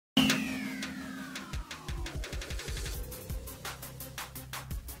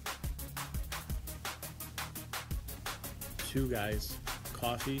Two Guys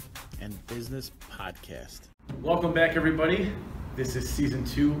Coffee and Business Podcast. Welcome back, everybody. This is season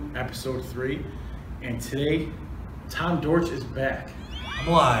 2, episode 3, and today Tom Dortch is back. I'm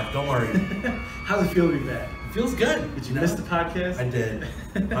alive, don't worry. How's it feel to be back? It feels good. Did you miss the podcast? I did.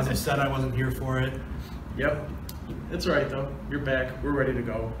 As I said, I wasn't here for it. Yep. It's all right, though. You're back. We're ready to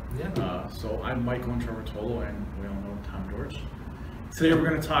go. Yeah. So I'm Michael Intervertolo, and we all know Tom Dortch. Today we're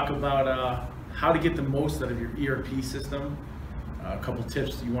going to talk about how to get the most out of your ERP system. A couple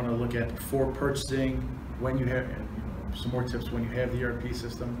tips you want to look at before purchasing, when you have, and some more tips when you have the ERP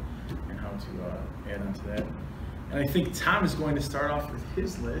system, and how to add on to that. And I think Tom is going to start off with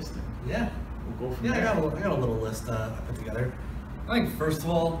his list. Yeah. We'll go from there. I got a little list I put together. I think first of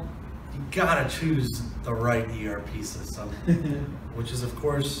all, you gotta choose the right ERP system, which is of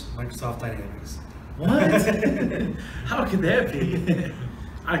course Microsoft Dynamics. What? How could that be?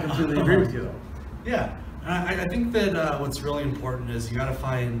 I completely agree with you though. Yeah, I think that what's really important is you gotta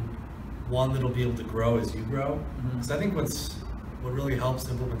find one that'll be able to grow as you grow. So I think what really helps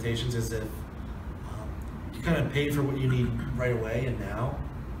implementations is if you kind of pay for what you need right away and now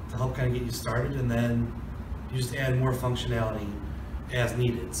to help kind of get you started, and then you just add more functionality as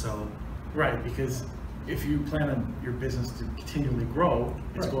needed. So right, because if you plan on your business to continually grow,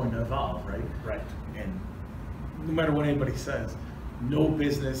 it's going to evolve, right? Right. And no matter what anybody says, no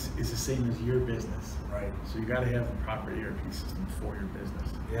business is the same as your business. Right. So you got to have the proper ERP system for your business.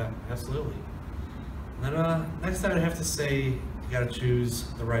 Yeah, absolutely. And then next I would have to say you got to choose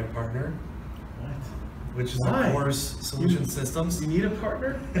the right partner. What? Which is Why? of course Solution Systems. You need a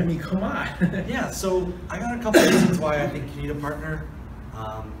partner? I mean, come on. Yeah, so I got a couple reasons why I think you need a partner.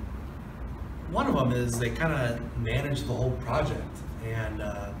 One of them is they kind of manage the whole project, and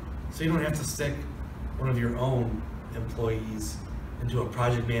so you don't have to stick one of your own employees into a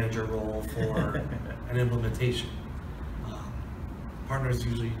project manager role for an implementation. Partners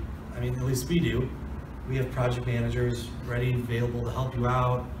usually, I mean, at least we do. We have project managers ready, available to help you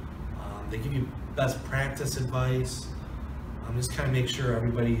out. They give you best practice advice. Just kind of make sure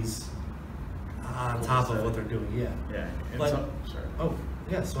everybody's on top of what they're doing. Yeah. Yeah. But, sorry. Oh,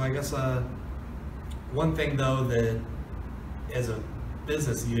 yeah. So I guess one thing though that as a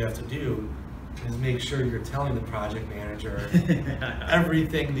business you have to do is make sure you're telling the project manager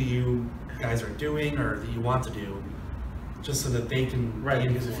everything that you guys are doing or that you want to do, just so that they can. Right.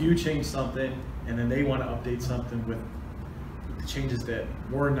 Because if you change something and then they want to update something with the changes that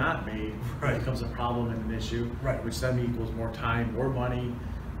were not made, right, it becomes a problem and an issue, right, which then equals more time, more money,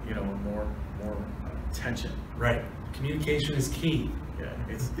 more tension. Right. Communication is key. Yeah,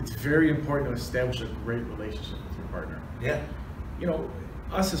 it's very important to establish a great relationship with your partner. Yeah.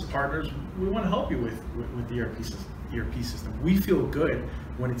 Us as partners, we want to help you with the ERP system. We feel good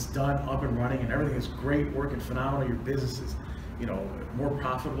when it's done, up and running, and everything is great, working phenomenal. Your business is, more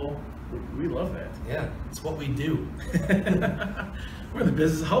profitable. We love that. Yeah, it's what we do. We're in the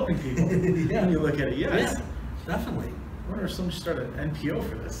business of helping people. Yeah. When you look at it, yeah, definitely. I wonder if someone should start an NPO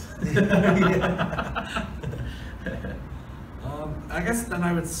for this. I guess then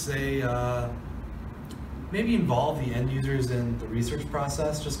I would say maybe involve the end users in the research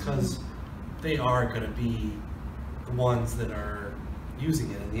process, just because they are going to be the ones that are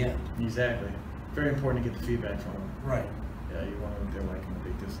using it in the end. Exactly. Very important to get the feedback from them. Right. Yeah, you want to know what they're like and what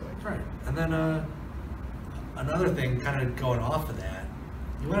they dislike. Right. And then another thing, kind of going off of that,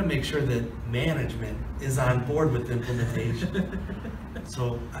 you want to make sure that management is on board with the implementation.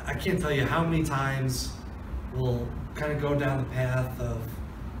 So I can't tell you how many times we'll kind of go down the path of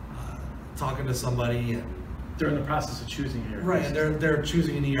talking to somebody and during the process of choosing an ERP right, system. and they're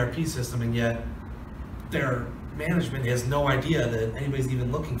choosing an ERP system, and yet their management has no idea that anybody's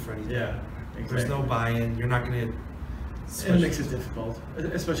even looking for anything. Yeah, exactly. There's no buy-in. You're not going to. It makes it difficult,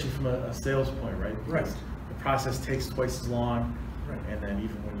 especially from a sales point, right? Right. The process takes twice as long, right, and then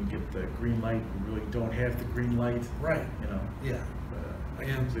even when you get the green light, you really don't have the green light. Right. But, Yeah. I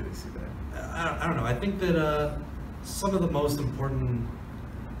completely see that. I don't know. I think that some of the most important,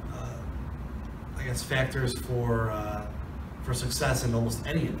 I guess, factors for success in almost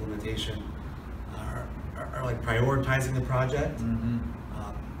any implementation are like prioritizing the project,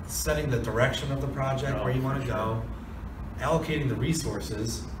 setting the direction of the project, where you want to go, allocating the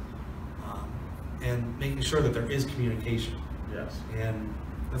resources, and making sure that there is communication. Yes. And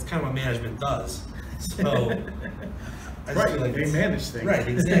that's kind of what management does. So I just feel like they manage things. Right,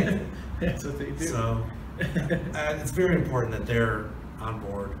 exactly. That's what they do. So it's very important that they're on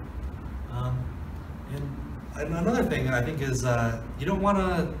board. And another thing I think is you don't want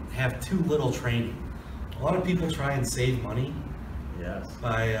to have too little training. A lot of people try and save money Yes.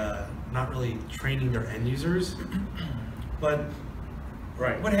 by not really training their end users. but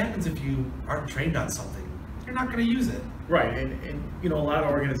Right. what happens if you aren't trained on something? You're not going to use it. Right, and you know, a lot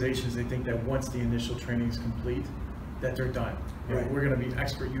of organizations, they think that once the initial training is complete, that they're done. You know, Right. we're going to be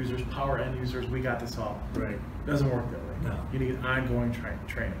expert users, power end users, we got this all. Right. Doesn't work that way. No. You need ongoing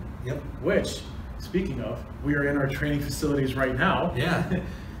training. Yep. Which, speaking of, we are in our training facilities right now. Yeah.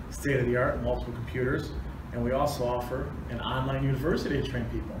 State of the art, multiple computers, and we also offer an online university to train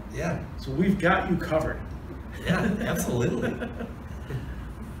people. Yeah. So we've got you covered. Yeah, absolutely.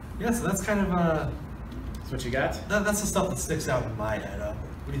 Yeah, so that's kind of That's what you got? that's the stuff that sticks out in my head.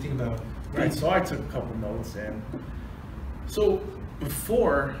 What do you think about? Right, so I took a couple notes, and so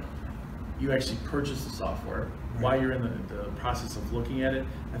before you actually purchase the software, while you're in the process of looking at it,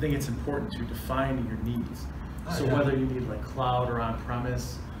 I think it's important to define your needs. So yeah. whether you need like cloud or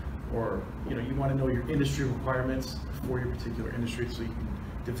on-premise, or you know, you want to know your industry requirements for your particular industry, so you can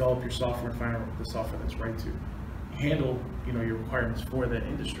develop your software and find out the software that's right to handle, you know, your requirements for that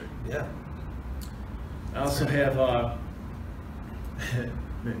industry. Yeah. I also have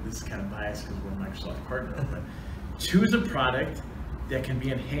this is kind of biased because we're a Microsoft partner, but choose a product that can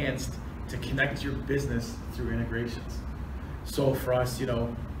be enhanced to connect your business through integrations. So for us, you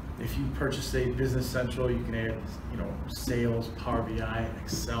know, if you purchase, say, Business Central, you can add, you know, Sales, Power BI,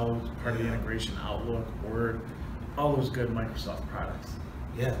 Excel, part of the integration, Outlook, Word, all those good Microsoft products.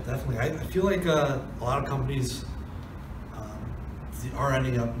 Yeah, definitely. I feel like a lot of companies are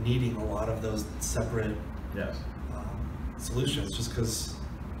ending up needing a lot of those separate Yes. solutions, just because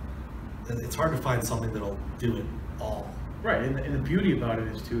it's hard to find something that'll do it all. Right, and the beauty about it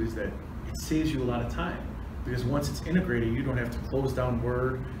is too, is that it saves you a lot of time, because once it's integrated, you don't have to close down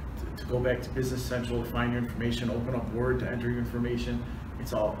Word, to go back to Business Central to find your information, open up Word to enter your information.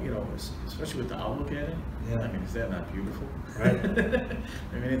 It's all, you know, especially with the Outlook added. Yeah. I mean, is that not beautiful? Right.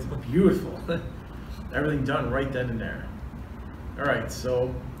 I mean, it's beautiful. Everything done right then and there. All right,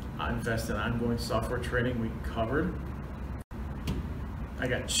 so invest in ongoing software training, we covered. I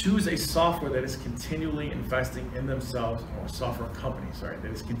got choose a software that is continually investing in themselves, or a software company, sorry,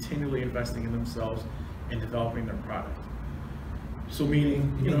 that is continually investing in themselves and developing their product. So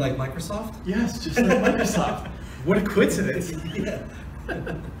meaning, You mean like Microsoft? yes, just like Microsoft. What a coincidence. Yeah.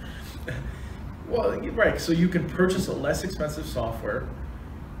 Well, right, so you can purchase a less expensive software.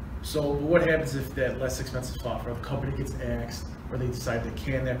 So what happens if that less expensive software, the company gets axed, or they decide to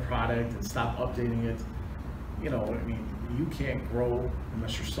can that product and stop updating it? You know, I mean, you can't grow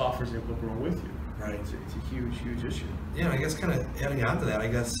unless your software is able to grow with you. Right. It's a huge, huge issue. Yeah, I guess kind of adding on to that, I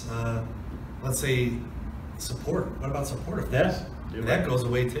guess, let's say support. What about support? If Yes. that goes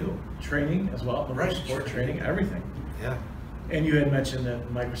away too. Training as well, the Right. support training, everything. Yeah. And you had mentioned that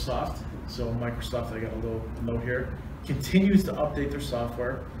Microsoft, so Microsoft, I got a little note here, continues to update their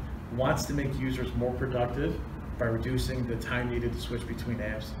software, wants to make users more productive by reducing the time needed to switch between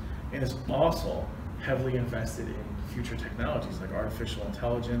apps, and is also heavily invested in future technologies like artificial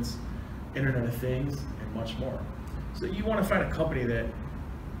intelligence, Internet of Things, and much more. So you want to find a company that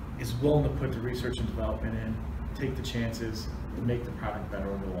is willing to put the research and development in, take the chances, and make the product better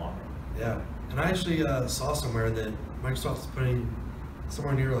over the long run. Yeah. And I actually saw somewhere that Microsoft is putting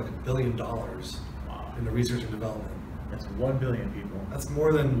somewhere near like $1 billion Wow. into research and development. That's 1 billion people. That's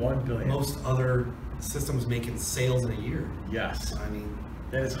more than 1 billion. most other systems make in sales in a year. Yes. I mean,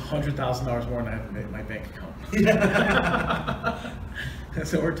 That is $100,000 more than I have in my bank account. yeah.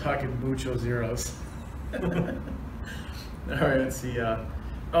 So we're talking mucho zeros. All right, let's see.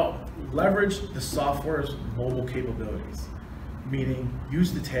 Leverage the software's mobile capabilities, meaning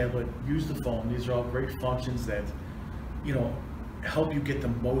use the tablet, use the phone. These are all great functions that, you know, help you get the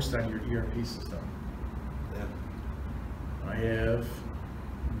most out of your ERP system. Yeah. I have,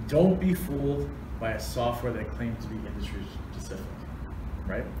 don't be fooled by a software that claims to be industry specific,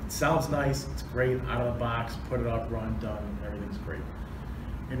 right? It sounds nice, it's great, out of the box, put it up, run, done, everything's great.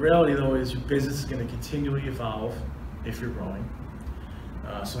 In reality though, is your business is going to continually evolve if you're growing.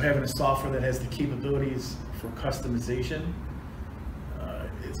 So having a software that has the capabilities for customization,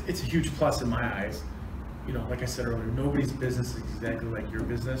 it's a huge plus in my eyes. You know, like I said earlier, nobody's business is exactly like your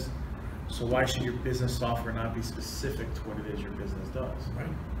business. So why should your business software not be specific to what it is your business does? Right.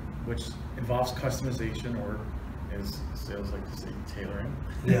 Which involves customization, or as sales like to say, tailoring.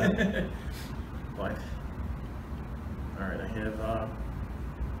 Yeah. But, all right, I have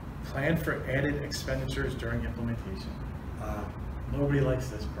plan for added expenditures during implementation. Nobody likes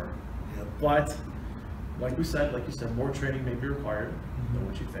this part. Yep. But, like you said, more training may be required than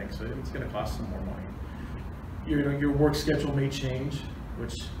what you think, so it's going to cost some more money. Your work schedule may change,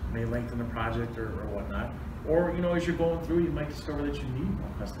 which may lengthen the project or whatnot. Or, you know, as you're going through, you might discover that you need more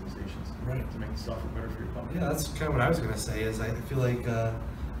customizations Right. to make the software better for your company. Yeah, that's kind of what I was going to say. Is I feel like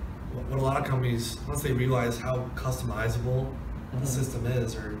what a lot of companies, once they realize how customizable the system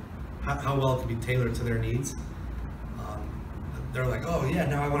is, or how well it can be tailored to their needs, they're like, oh yeah,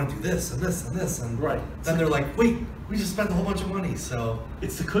 now I want to do this and this and this, and Right. then they're like, wait, we just spent a whole bunch of money. So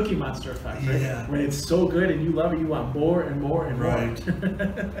It's the Cookie Monster effect, right? Yeah. When it's so good and you love it, you want more and more and Right.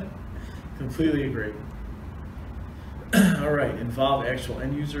 more. Completely agree. All right, involve actual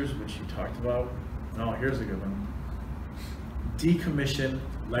end users, which you talked about. Oh, here's a good one. Decommission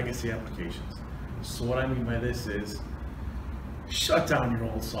legacy applications. So what I mean by this is shut down your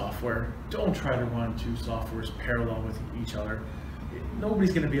old software. Don't try to run two softwares parallel with each other.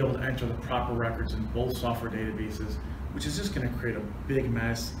 Nobody's going to be able to enter the proper records in both software databases, which is just going to create a big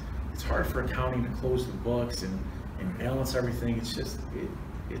mess. It's hard for accounting to close the books and balance everything. It's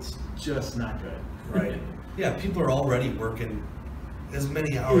just not good, right? yeah, people are already working as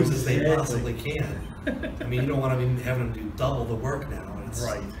many hours as they possibly can. I mean, you don't want to be having them do double the work now. And it's,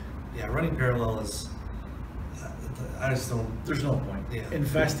 Right. Yeah, running parallel is. I just don't. There's no point. Yeah.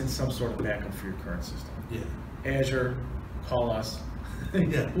 Invest in some sort of backup for your current system. Yeah. Azure, call us.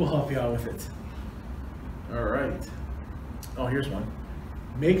 Yeah. We'll help you out with it. All right. Oh, here's one.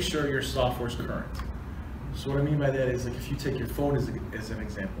 Make sure your software's current. So what I mean by that is, like, if you take your phone as an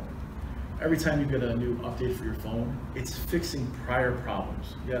example, every time you get a new update for your phone, it's fixing prior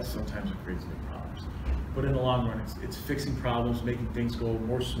problems. Yes, sometimes it creates new problems, but in the long run, it's fixing problems, making things go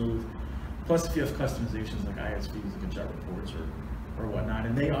more smooth. Plus, if you have customizations like ISVs, like jet reports or whatnot,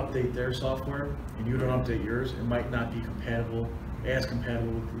 and they update their software and you don't update yours, it might not be compatible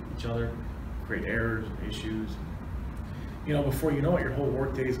with each other, create errors, issues. You know, before you know it, your whole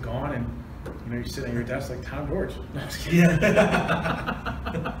workday is gone, and you know, you're sitting at your desk like Tom George. No, I'm just kidding.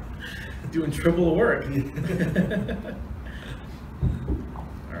 Yeah. Doing triple the work. All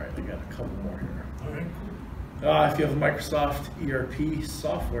right, I got a couple more here. All right. If you have a Microsoft ERP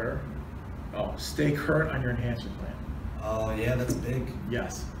software, stay current on your enhancement plan. Oh yeah, that's big.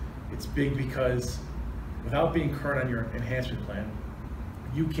 Yes, it's big because without being current on your enhancement plan,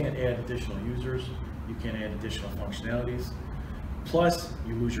 you can't add additional users, you can't add additional functionalities. Plus,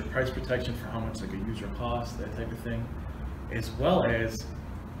 you lose your price protection for how much like a user costs, that type of thing. As well as,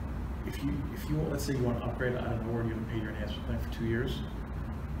 if you let's say you want to upgrade out of nowhere, you haven't paid your enhancement plan for 2 years,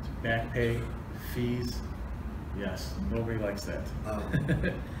 it's back pay, fees. Yes, nobody likes that. Oh.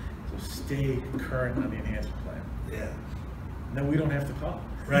 So stay current on the enhancement plan. Yeah. And then we don't have to call.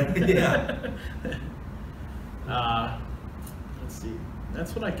 Right. Yeah. Let's see.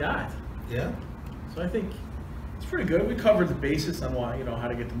 That's what I got. Yeah. So I think it's pretty good. We covered the basis on why, how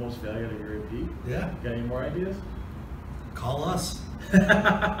to get the most value out of your ERP. Yeah. Got any more ideas? Call us.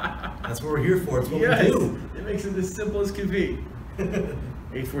 That's what we're here for. It's what Yes, we do. it makes it as simple as can be.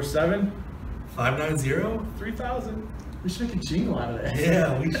 847 590. 3000. We should make a jingle out of that.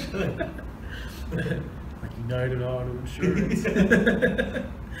 Yeah, we should. Like United Auto Insurance.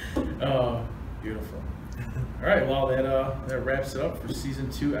 Oh, beautiful. All right, well, that wraps it up for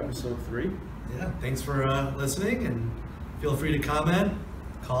season 2, episode 3. Yeah, thanks for listening, and feel free to comment,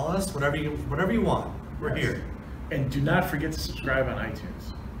 call us, whatever you want. We're Yes. here. And do not forget to subscribe on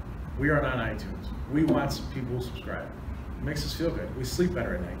iTunes. We are on iTunes. We want some people to subscribe. It makes us feel good. We sleep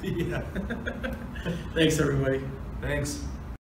better at night. Yeah. Thanks, everybody. Thanks.